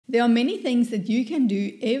There are many things that you can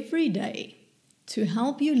do every day to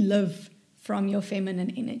help you live from your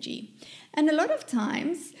feminine energy. And a lot of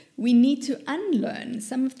times we need to unlearn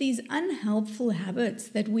some of these unhelpful habits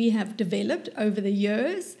that we have developed over the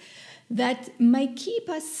years that may keep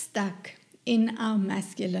us stuck in our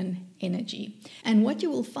masculine energy. And what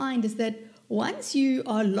you will find is that once you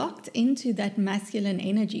are locked into that masculine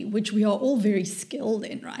energy, which we are all very skilled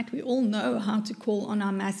in, right? We all know how to call on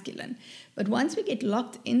our masculine. But once we get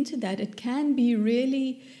locked into that, it can be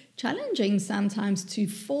really challenging sometimes to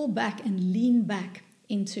fall back and lean back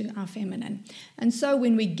into our feminine. And so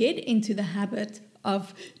when we get into the habit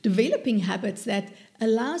of developing habits that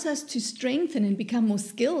allows us to strengthen and become more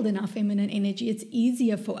skilled in our feminine energy, it's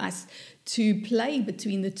easier for us to play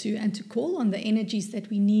between the two and to call on the energies that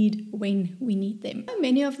we need when we need them.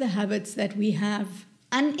 Many of the habits that we have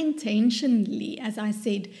unintentionally, as I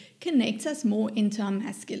said, connects us more into our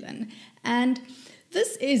masculine. And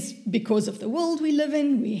this is because of the world we live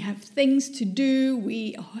in. We have things to do.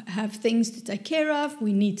 We have things to take care of.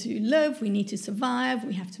 We need to live. We need to survive.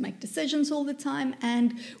 We have to make decisions all the time.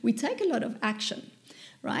 And we take a lot of action,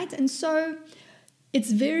 right? And so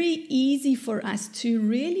it's very easy for us to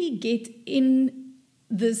really get in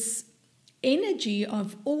this energy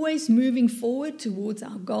of always moving forward towards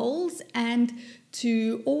our goals and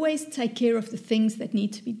to always take care of the things that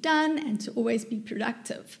need to be done and to always be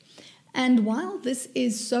productive. And while this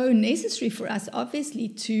is so necessary for us, obviously,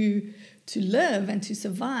 to live and to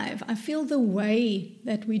survive, I feel the way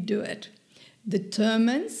that we do it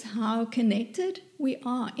determines how connected we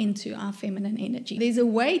are into our feminine energy. There's a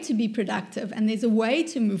way to be productive, and there's a way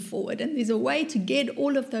to move forward, and there's a way to get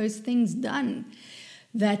all of those things done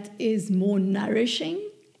that is more nourishing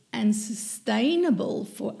and sustainable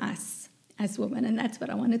for us as women, and that's what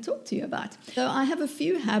I want to talk to you about. So I have a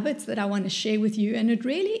few habits that I want to share with you, and it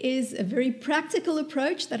really is a very practical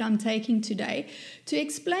approach that I'm taking today to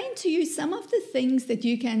explain to you some of the things that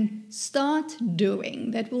you can start doing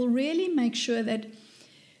that will really make sure that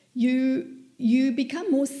you become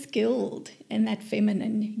more skilled in that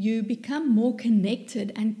feminine, you become more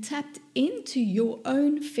connected and tapped into your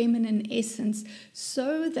own feminine essence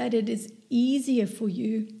so that it is easier for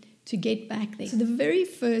you to get back there. So the very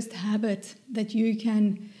first habit that you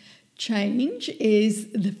can change is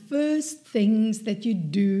the first things that you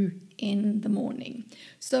do in the morning.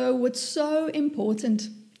 So what's so important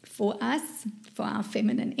for us, for our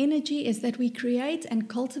feminine energy, is that we create and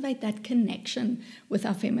cultivate that connection with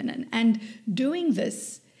our feminine. And doing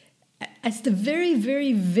this as the very,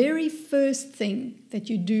 very, very first thing that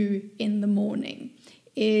you do in the morning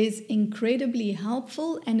is incredibly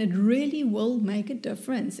helpful, and it really will make a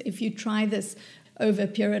difference if you try this over a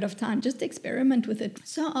period of time. Just experiment with it.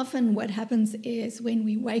 So often what happens is when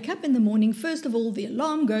we wake up in the morning, first of all, the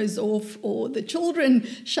alarm goes off or the children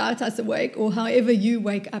shout us awake or however you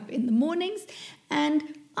wake up in the mornings, and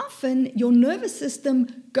often your nervous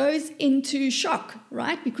system goes into shock,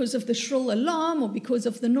 right? Because of the shrill alarm or because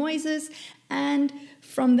of the noises. And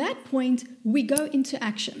from that point, we go into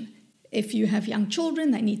action. If you have young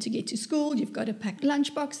children, they need to get to school, you've got to pack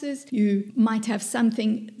lunch boxes, you might have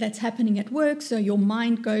something that's happening at work, so your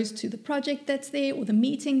mind goes to the project that's there or the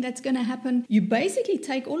meeting that's going to happen. You basically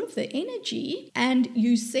take all of the energy and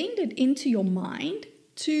you send it into your mind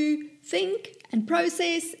to think and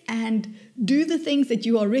process and do the things that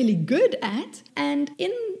you are really good at. And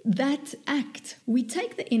in that act, we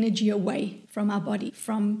take the energy away from our body,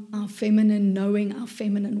 from our feminine knowing, our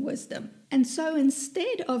feminine wisdom. And so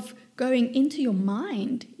instead of going into your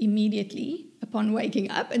mind immediately upon waking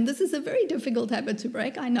up, and this is a very difficult habit to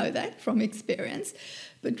break, I know that from experience,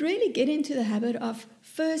 but really get into the habit of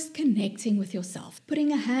first connecting with yourself,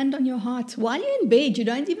 putting a hand on your heart. While you're in bed, you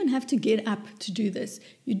don't even have to get up to do this.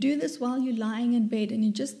 You do this while you're lying in bed, and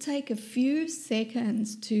you just take a few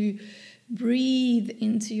seconds to breathe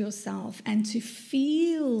into yourself and to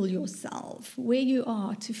feel yourself where you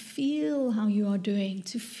are, to feel how you are doing,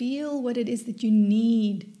 to feel what it is that you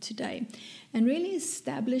need today, and really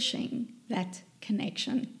establishing that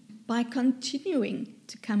connection by continuing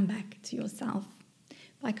to come back to yourself.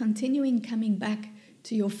 By continuing coming back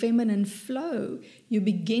to your feminine flow, you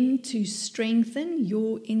begin to strengthen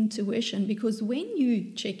your intuition, because when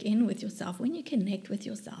you check in with yourself, when you connect with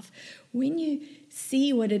yourself, when you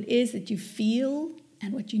see what it is that you feel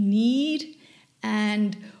and what you need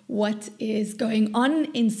and what is going on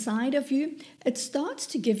inside of you, it starts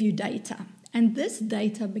to give you data. And this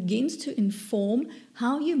data begins to inform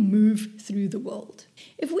how you move through the world.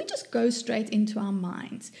 If we just go straight into our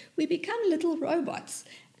minds, we become little robots.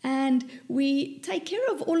 And we take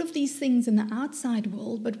care of all of these things in the outside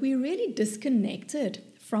world, but we're really disconnected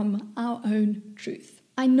from our own truth.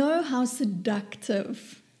 I know how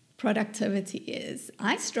seductive productivity is.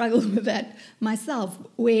 I struggle with that myself,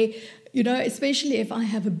 where, especially if I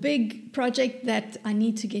have a big project that I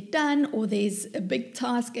need to get done, or there's a big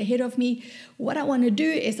task ahead of me, what I want to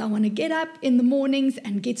do is I want to get up in the mornings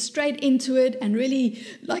and get straight into it and really,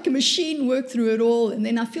 like a machine, work through it all. And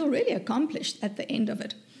then I feel really accomplished at the end of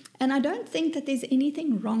it. And I don't think that there's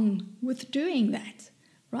anything wrong with doing that,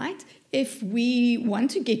 right? If we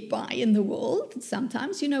want to get by in the world,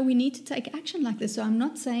 sometimes, we need to take action like this. So I'm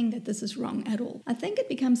not saying that this is wrong at all. I think it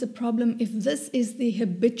becomes a problem if this is the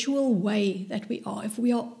habitual way that we are, if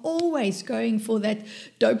we are always going for that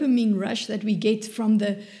dopamine rush that we get from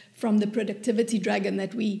the productivity dragon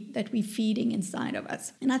that we're feeding inside of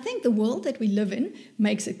us. And I think the world that we live in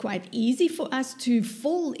makes it quite easy for us to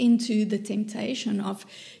fall into the temptation of,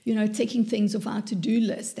 taking things off our to-do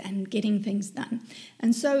list and getting things done.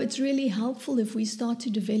 And so it's really helpful if we start to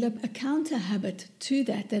develop a counter habit to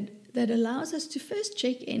that allows us to first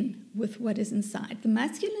check in with what is inside. The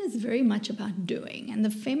masculine is very much about doing, and the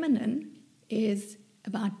feminine is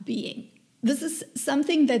about being. This is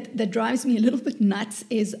something that drives me a little bit nuts,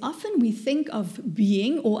 is often we think of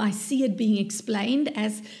being, or I see it being explained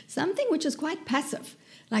as something which is quite passive.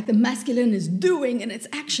 Like the masculine is doing and it's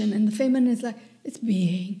action, and the feminine is like, it's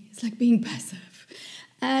being. It's like being passive.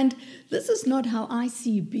 And this is not how I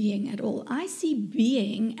see being at all. I see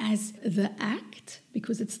being as the act,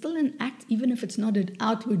 because it's still an act, even if it's not an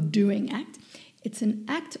outward doing act. It's an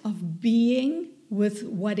act of being with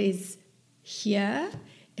what is here.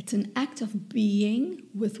 It's an act of being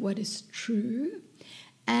with what is true,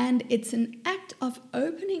 and it's an act of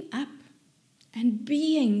opening up and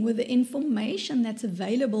being with the information that's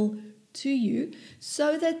available to you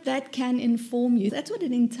so that can inform you. That's what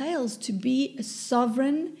it entails to be a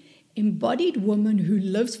sovereign, embodied woman who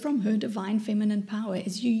lives from her divine feminine power,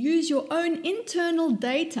 is you use your own internal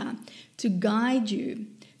data to guide you,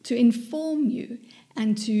 to inform you,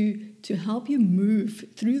 and to help you move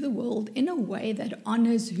through the world in a way that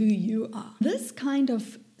honors who you are. This kind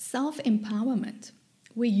of self-empowerment,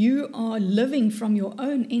 where you are living from your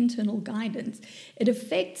own internal guidance, it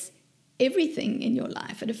affects everything in your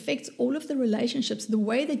life. It affects all of the relationships. The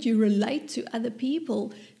way that you relate to other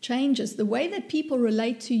people changes. The way that people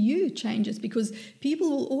relate to you changes, because people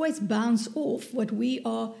will always bounce off what we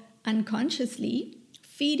are unconsciously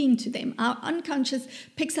feeding to them. Our unconscious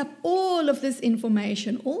picks up all of this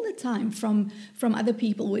information all the time from other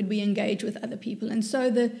people when we engage with other people. And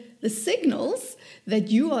so the signals that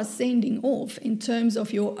you are sending off in terms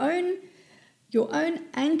of your own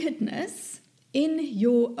anchoredness in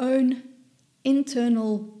your own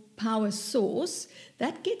internal power source,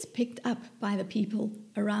 that gets picked up by the people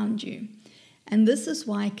around you. And this is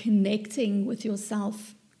why connecting with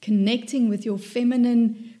yourself, connecting with your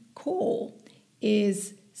feminine core,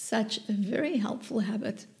 is such a very helpful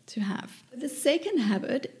habit to have. The second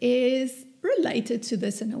habit is related to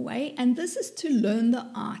this in a way, and this is to learn the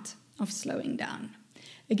art of slowing down.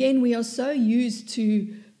 Again, we are so used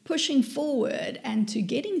to pushing forward and to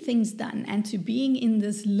getting things done and to being in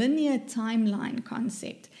this linear timeline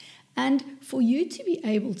concept. And for you to be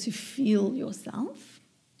able to feel yourself,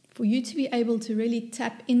 for you to be able to really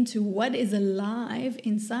tap into what is alive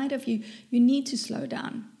inside of you, you need to slow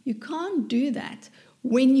down. You can't do that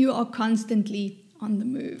when you are constantly on the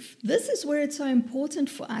move. This is where it's so important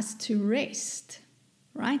for us to rest,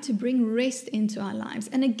 right? To bring rest into our lives.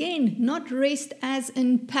 And again, not rest as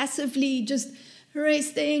in passively just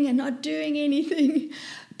resting and not doing anything,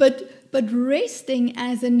 but resting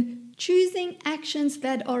as in choosing actions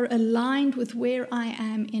that are aligned with where I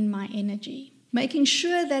am in my energy. Making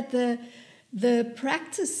sure that the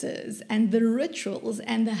practices and the rituals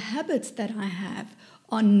and the habits that I have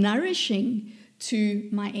are nourishing to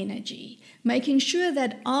my energy. Making sure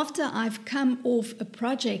that after I've come off a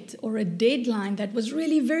project or a deadline that was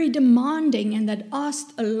really very demanding and that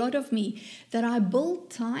asked a lot of me, that I build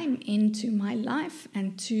time into my life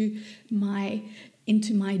and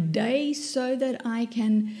into my day so that I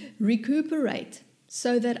can recuperate,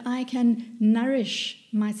 so that I can nourish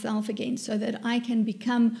myself again, so that I can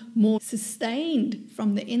become more sustained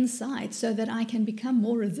from the inside, so that I can become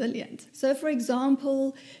more resilient. So, for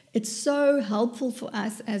example, it's so helpful for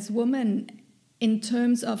us as women in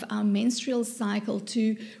terms of our menstrual cycle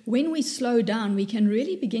to, when we slow down, we can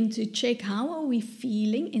really begin to check how are we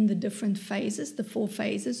feeling in the different phases, the 4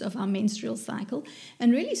 phases of our menstrual cycle,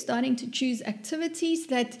 and really starting to choose activities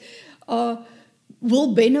that will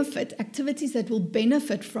benefit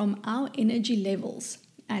from our energy levels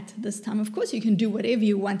at this time. Of course, you can do whatever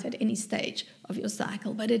you want at any stage of your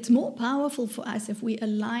cycle, but it's more powerful for us if we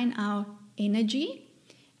align our energy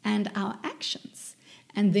and our actions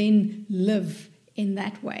and then live in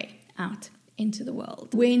that way out into the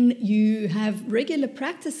world. When you have regular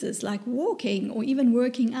practices like walking or even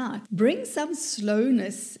working out, bring some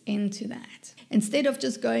slowness into that. Instead of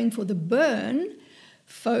just going for the burn,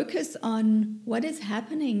 focus on what is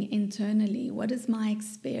happening internally. What is my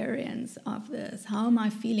experience of this? How am I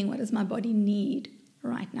feeling? What does my body need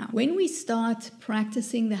right now? When we start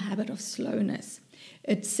practicing the habit of slowness,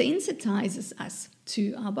 it sensitizes us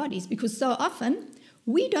to our bodies, because so often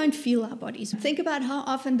we don't feel our bodies. Think about how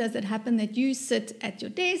often does it happen that you sit at your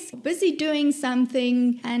desk, busy doing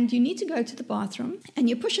something, and you need to go to the bathroom, and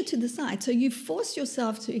you push it to the side. So you force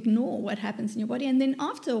yourself to ignore what happens in your body, and then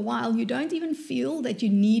after a while, you don't even feel that you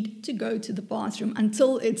need to go to the bathroom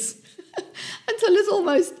until it's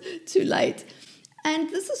almost too late. And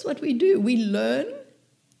this is what we do. We learn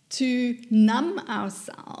to numb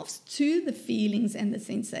ourselves to the feelings and the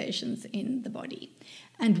sensations in the body.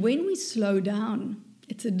 And when we slow down,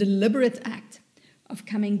 it's a deliberate act of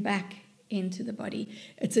coming back into the body.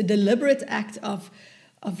 It's a deliberate act of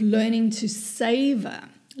learning to savor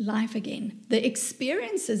life again. The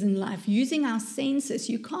experiences in life, using our senses,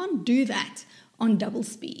 you can't do that on double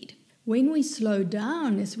speed. When we slow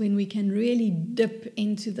down is when we can really dip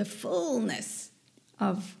into the fullness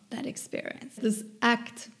of that experience. This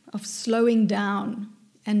act of slowing down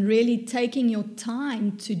and really taking your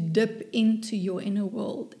time to dip into your inner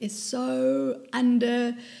world is so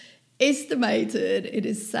underestimated. It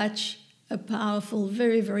is such a powerful,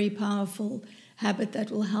 very, very powerful habit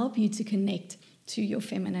that will help you to connect to your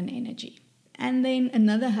feminine energy. And then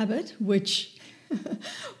another habit, which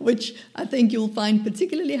I think you'll find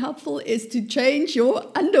particularly helpful, is to change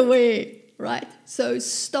your underwear. Right? So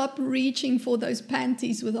stop reaching for those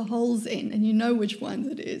panties with the holes in, and you know which ones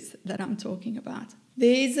it is that I'm talking about.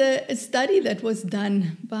 There's a study that was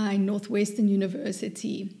done by Northwestern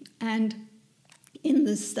University, and in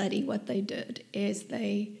this study what they did is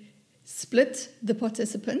they split the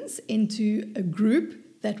participants into a group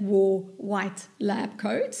that wore white lab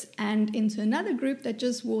coats and into another group that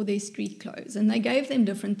just wore their street clothes. And they gave them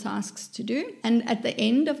different tasks to do. And at the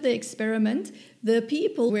end of the experiment, the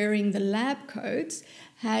people wearing the lab coats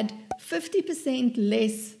had 50%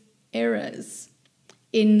 less errors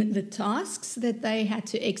in the tasks that they had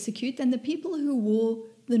to execute than the people who wore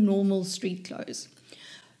the normal street clothes.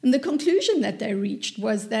 And the conclusion that they reached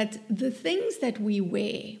was that the things that we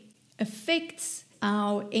wear affects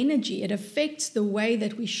our energy. It affects the way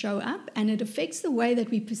that we show up, and it affects the way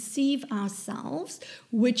that we perceive ourselves,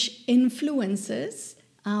 which influences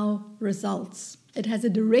our results. It has a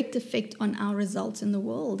direct effect on our results in the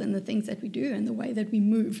world and the things that we do and the way that we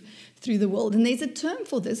move through the world. And there's a term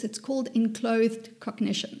for this. It's called enclothed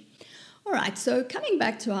cognition. All right, so coming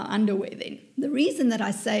back to our underwear then. The reason that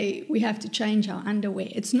I say we have to change our underwear,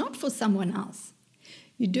 it's not for someone else.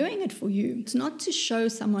 You're doing it for you. It's not to show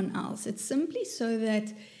someone else. It's simply so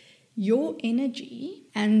that your energy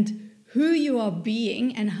and who you are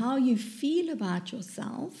being and how you feel about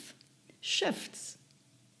yourself shifts.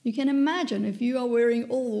 You can imagine if you are wearing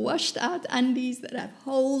all washed out undies that have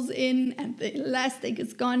holes in and the elastic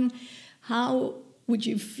is gone, how would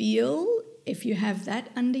you feel if you have that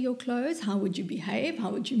under your clothes? How would you behave? How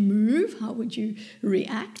would you move? How would you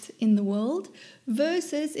react in the world?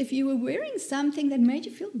 Versus if you were wearing something that made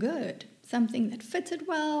you feel good, something that fitted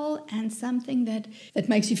well, and something that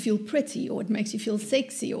makes you feel pretty, or it makes you feel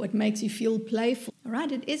sexy, or it makes you feel playful. All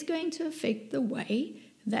right, it is going to affect the way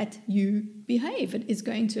that you behave. It is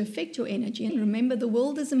going to affect your energy. And remember, the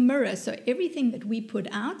world is a mirror, so everything that we put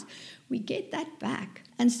out, we get that back.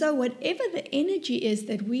 And so whatever the energy is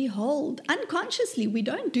that we hold unconsciously, we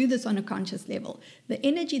don't do this on a conscious level. The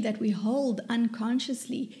energy that we hold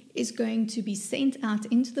unconsciously is going to be sent out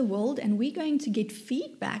into the world, and we're going to get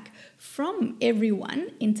feedback from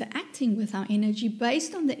everyone interacting with our energy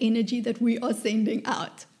based on the energy that we are sending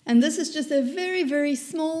out. And this is just a very, very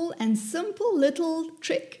small and simple little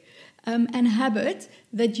trick and habit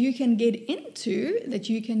that you can get into, that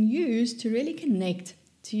you can use to really connect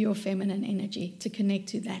to your feminine energy, to connect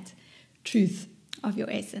to that truth of your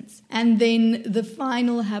essence. And then the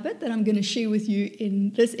final habit that I'm going to share with you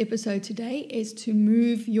in this episode today is to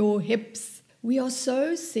move your hips. We are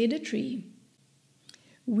so sedentary.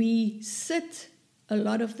 We sit a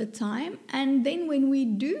lot of the time, and then when we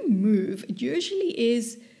do move, it usually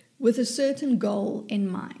is with a certain goal in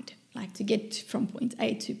mind, like to get from point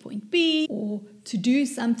A to point B, or to do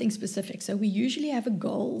something specific. So we usually have a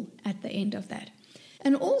goal at the end of that.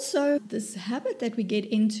 And also this habit that we get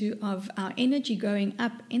into of our energy going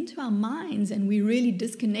up into our minds and we're really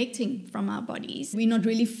disconnecting from our bodies. We're not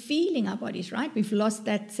really feeling our bodies, right? We've lost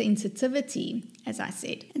that sensitivity, as I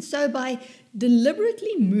said. And so by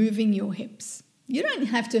deliberately moving your hips, you don't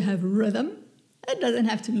have to have rhythm. It doesn't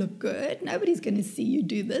have to look good. Nobody's going to see you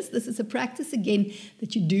do this. This is a practice, again,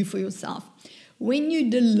 that you do for yourself. When you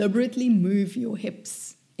deliberately move your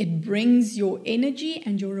hips, it brings your energy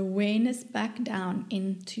and your awareness back down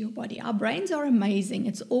into your body. Our brains are amazing.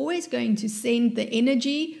 It's always going to send the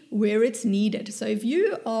energy where it's needed. So if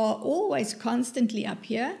you are always constantly up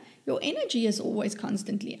here, your energy is always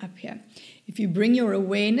constantly up here. If you bring your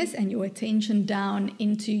awareness and your attention down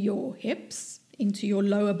into your hips, into your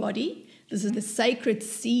lower body, this is the sacred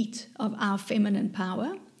seat of our feminine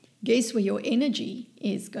power. Guess where your energy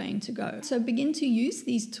is going to go. So begin to use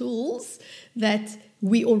these tools that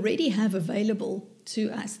we already have available to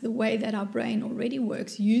us, the way that our brain already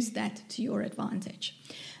works. Use that to your advantage.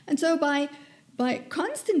 And so by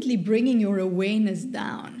constantly bringing your awareness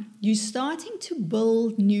down, you're starting to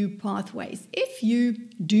build new pathways. If you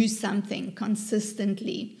do something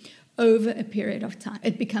consistently over a period of time,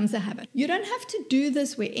 it becomes a habit. You don't have to do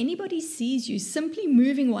this where anybody sees you simply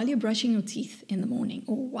moving while you're brushing your teeth in the morning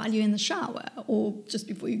or while you're in the shower or just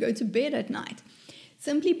before you go to bed at night.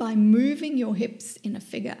 Simply by moving your hips in a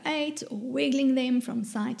figure 8 or wiggling them from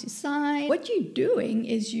side to side, what you're doing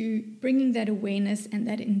is you bringing that awareness and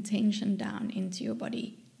that intention down into your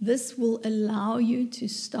body. This will allow you to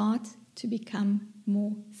start to become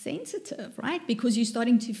more sensitive, right? Because you're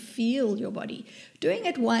starting to feel your body. Doing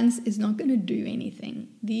it once is not going to do anything.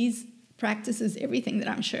 These practices, everything that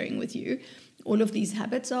I'm sharing with you, all of these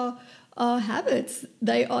habits are habits.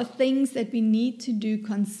 They are things that we need to do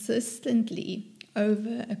consistently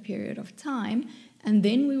over a period of time, and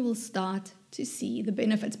then we will start to see the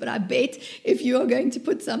benefits. But I bet if you are going to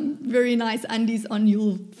put some very nice undies on,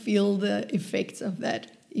 you'll feel the effects of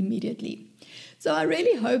that immediately. So I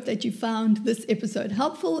really hope that you found this episode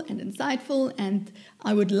helpful and insightful, and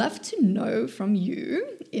I would love to know from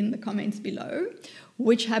you in the comments below,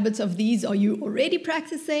 which habits of these are you already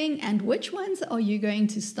practicing and which ones are you going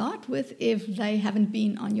to start with if they haven't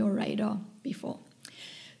been on your radar before.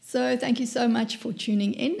 So thank you so much for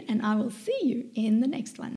tuning in, and I will see you in the next one.